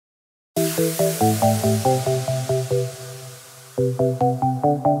Hey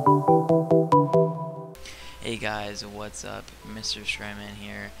guys, what's up? Mr. Shreman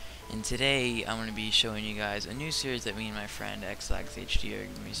here, and today I'm going to be showing you guys a new series that me and my friend XlagzHD are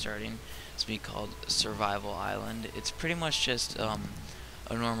going to be starting. It's going to be called Survival Island. It's pretty much just a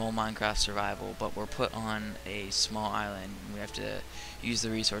normal Minecraft survival, but we're put on a small island, and we have to use the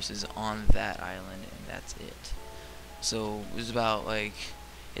resources on that island, and that's it. So it's about, like,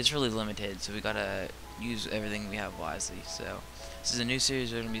 it's really limited, so we gotta use everything we have wisely. So this is a new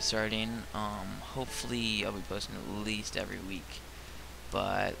series we're gonna be starting. Hopefully I'll be posting at least every week,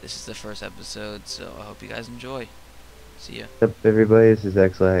 but this is the first episode, so I hope you guys enjoy. See ya. What's up, everybody? This is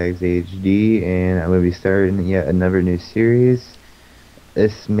XlagzHD, and I'm going to be starting yet another new series.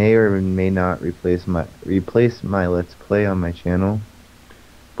 This may or may not replace my Let's Play on my channel,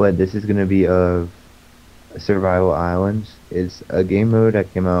 but this is going to be of Survival Islands. It's a game mode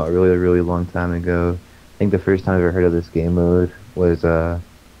that came out a really long time ago. I think the first time I ever heard of this game mode was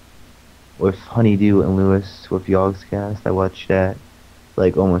with Honeydew and Lewis with XlagzCast. I watched that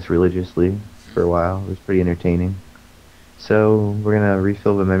like almost religiously for a while. It was pretty entertaining. So we're gonna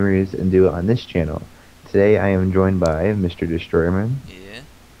refill the memories and do it on this channel. Today I am joined by Mr. Destroyerman. Yeah.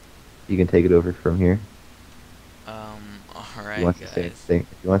 You can take it over from here. Alright guys. He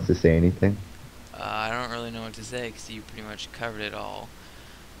wants to say anything. I don't really know what to say because you pretty much covered it all.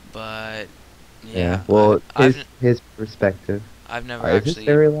 But Yeah. Well, his perspective. I've never Is this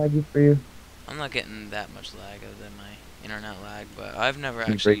very laggy for you? I'm not getting that much lag other than my internet lag, but I've never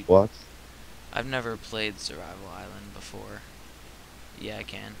Can you break blocks? I've never played Survival Island before. Yeah, I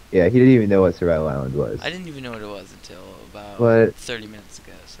can. Yeah, he didn't even know what Survival Island was. I didn't even know what it was until about 30 minutes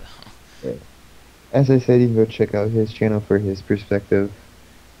ago, so. Yeah. As I said, you can go check out his channel for his perspective.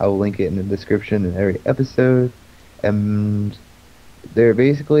 I will link it in the description in every episode. And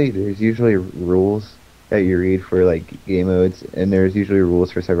there's usually rules that you read for like game modes, and there's usually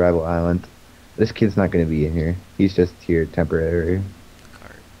rules for Survival Island. This kid's not going to be in here. He's just here temporary.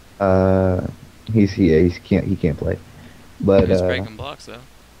 He can't play. But he's breaking blocks though.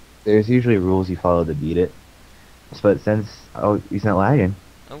 There's usually rules you follow to beat it. But he's not lagging.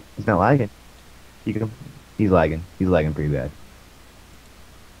 Oh. He's not lagging. He's lagging. He's lagging pretty bad.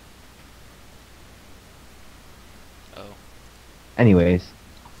 Oh. Anyways.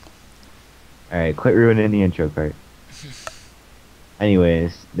 Alright, quit ruining the intro part.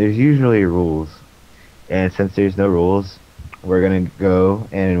 Anyways, there's usually rules. And since there's no rules, we're gonna go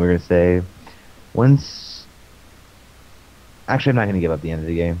and we're gonna say actually I'm not gonna give up the end of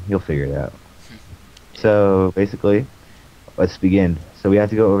the game. You'll figure it out. So basically, let's begin. So we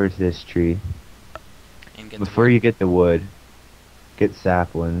have to go over to this tree. And before you get the wood, get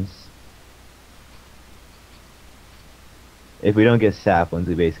saplings. If we don't get saplings,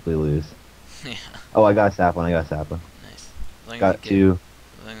 we basically lose. Yeah. Oh, I got a sapling. Nice. Got two.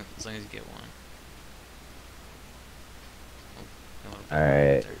 As long as you get one. Oh,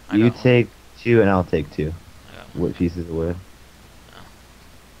 alright. You take two and I'll take two. Wood pieces of wood. Oh.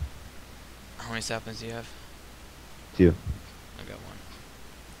 How many saplings do you have? Two. I got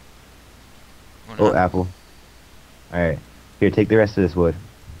one. Oh, apple. Alright. Here, take the rest of this wood.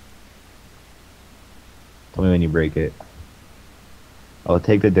 Tell me when you break it. Oh,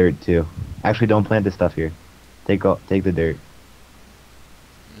 take the dirt too. Actually, don't plant the stuff here. Take the dirt.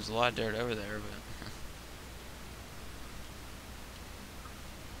 There's a lot of dirt over there,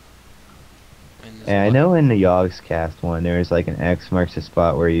 but. And I know in the XlagzCast one, there's like an X marks the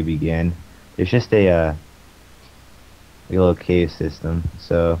spot where you begin. There's just a little cave system,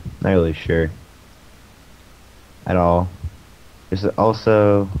 so not really sure at all. There's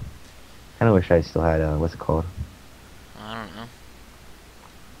also, kind of wish I still had what's it called? I don't know.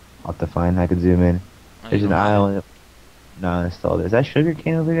 I'll have to find. I could zoom in. There's an island. No, installed. Is that sugar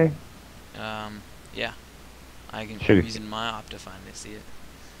cane over there? Yeah. I'm using my Optifine to see it.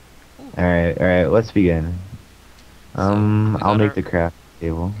 Alright, let's begin. I'll make the craft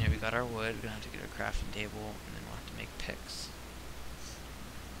table. Yeah, we got our wood. We're gonna have to get our crafting table, and then we'll have to make picks.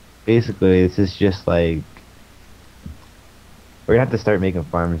 Basically, this is just like we're gonna have to start making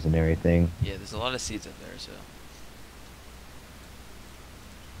farms and everything. Yeah, there's a lot of seeds up there, so.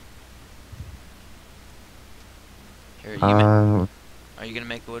 Here, are you gonna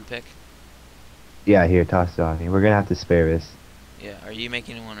make a wood pick? Yeah, here, toss it on me. We're gonna have to spare this. Yeah, are you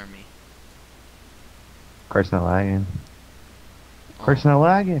making one or me? Of course not lagging. Of course not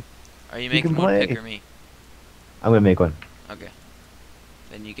lagging. Are you making one pick or me? I'm gonna make one. Okay.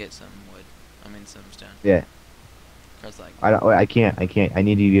 Then you get some wood. I mean some stone. Yeah. Cause like. I can't. I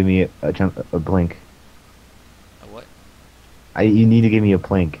need you to give me a blink. A what? You need to give me a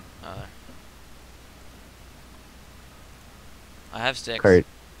plank. have sticks. Kurt,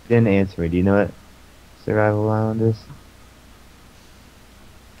 didn't answer me. Do you know what survival island is?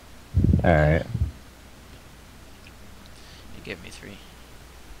 Yeah. Alright. You give me 3.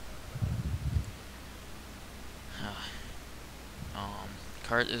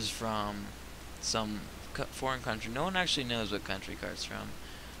 Cart is from some foreign country. No one actually knows what country Cart's from,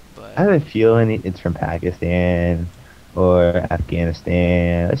 I but have a feeling it's from Pakistan or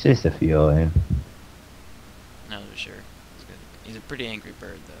Afghanistan. It's just a feeling. no, for sure. It's good. He's a pretty angry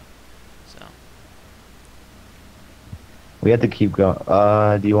bird, though. So, We have to keep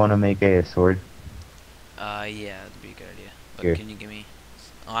going. Do you want to make a sword? yeah, that'd be a good idea. But Here. can you give me?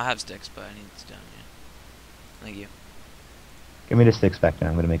 Oh, I have sticks, but I need stone. Yeah. Thank you. Give me the sticks back now.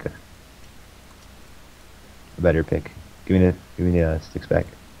 I'm gonna make a better pick. Give me the sticks back.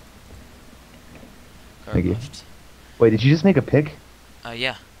 Cart Thank you. left. Wait, did you just make a pick?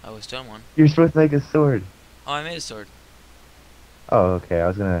 Yeah, I was stone one. You're supposed to make a sword. Oh, I made a sword. Oh, okay. I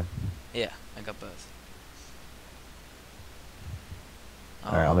was gonna. Yeah, I got both.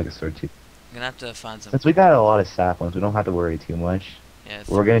 Alright, I'll make a sword too. I'm gonna have to find some. Since we got a lot of saplings, we don't have to worry too much. Yeah,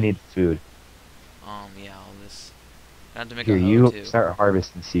 We're gonna 3. need food. Yeah, all this. I have to make Here, a hoe you too. start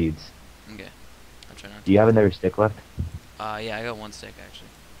harvesting seeds. Okay, I'll try not to. Do you have another stick left? Yeah, I got 1 stick actually.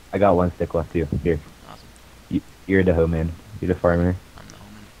 I got one stick left too. Here. Awesome. You're the hoeman. You're the farmer. I'm the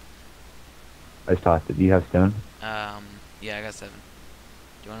homan. I just tossed it. Do you have stone? Yeah, I got 7.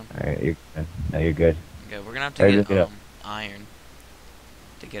 Do you want them? Alright, you're good. No, you're good. Okay, we're gonna have to Alright, get look it up. iron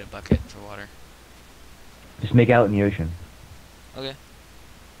to get a bucket for water. Just make out in the ocean. Okay.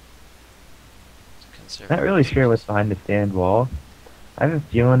 Conserve Not really sure what's behind the stand wall. I have a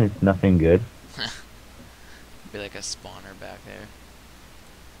feeling it's nothing good. Be like a spawner back there.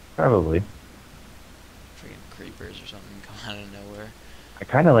 Probably. Freaking creepers or something come out of nowhere. I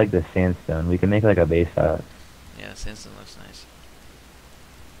kind of like the sandstone. We can make like a base out. Yeah, sandstone looks nice.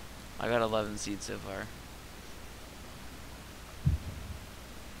 I got 11 seeds so far.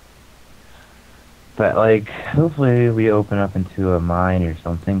 But like, hopefully we open up into a mine or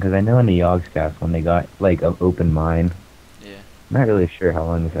something. Because I know in the Yogscast when they got like an open mine. Yeah. I'm not really sure how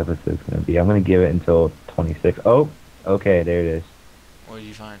long this episode's gonna be. I'm gonna give it until 26. Oh, okay, there it is. What did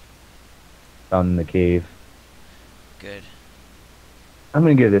you find? Found in the cave. Good. I'm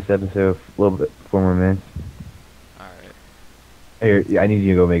gonna give this episode a little bit 4 more minutes. Alright. Here, yeah, I need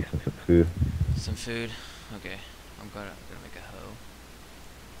you to go make some food. Some food? Okay. I'm gonna make a hoe.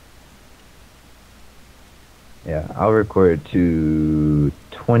 Yeah, I'll record to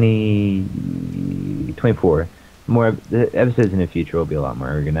 24. The episodes in the future will be a lot more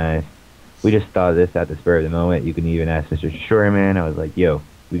organized. We just thought of this at the spur of the moment. You can even ask Mr. Shoreman. I was like, yo,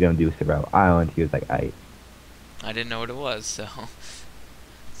 we gonna do Survival Island. He was like, I didn't know what it was, so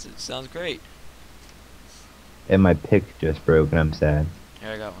it sounds great. and my pick just broke and I'm sad.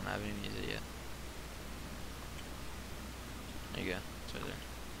 Here, I got one. I haven't even used it yet. There you go. It's right there.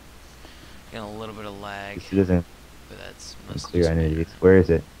 Getting a little bit of lag, This doesn't but that's mostly clear just me. entities. Where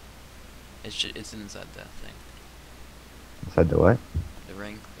is it? It's inside that thing. Inside the what? The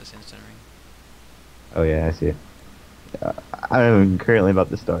ring, the sandstone ring. Oh yeah, I see it. I'm currently about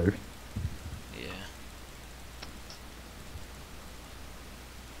to starve. Yeah.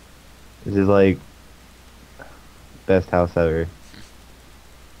 This is like best house ever.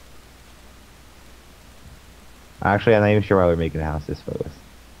 Actually, I'm not even sure why we're making a house this focus.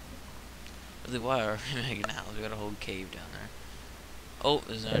 Really, why are we making a house? We got a whole cave down there. Oh,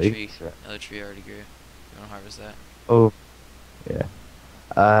 there's another Yeah, tree. that's right. Another tree already grew. You wanna harvest that? Oh, yeah.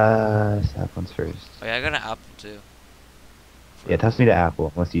 Saplings first. Oh yeah, I got an apple too. Yeah, toss me the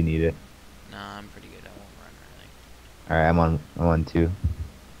apple unless you need it. Nah, I'm pretty good. I won't run or anything. All right, I'm on 2. Yeah,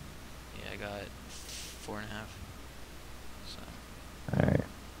 I got 4.5. So. All right.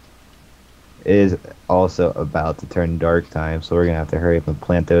 It is also about to turn dark time, so we're gonna have to hurry up and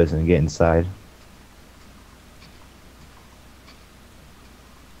plant those and get inside.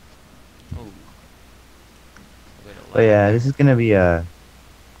 Ooh. But yeah, this is gonna be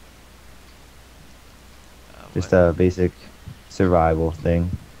just a basic survival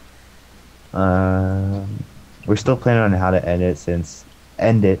thing. We're still planning on how to end it since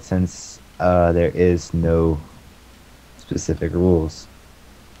there is no specific rules.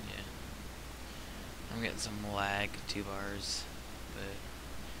 Yeah. I'm getting some lag, 2 bars, but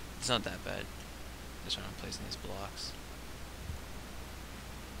it's not that bad. Just when I'm placing these blocks.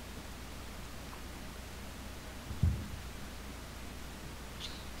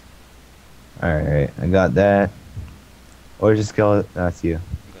 Alright, I got that. Or just go, that's you.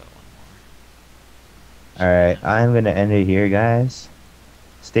 I've got 1 more. Alright, I'm gonna end it here, guys.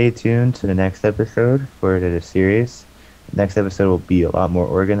 Stay tuned to the next episode for the series. Next episode will be a lot more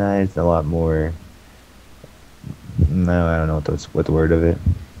organized, a lot more. No, I don't know what the word of it.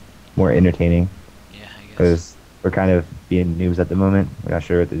 More entertaining, Yeah, I guess. because we're kind of being noobs at the moment. We're not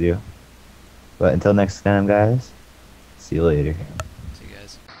sure what to do. But until next time, guys. See you later. See you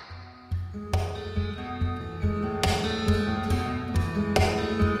guys.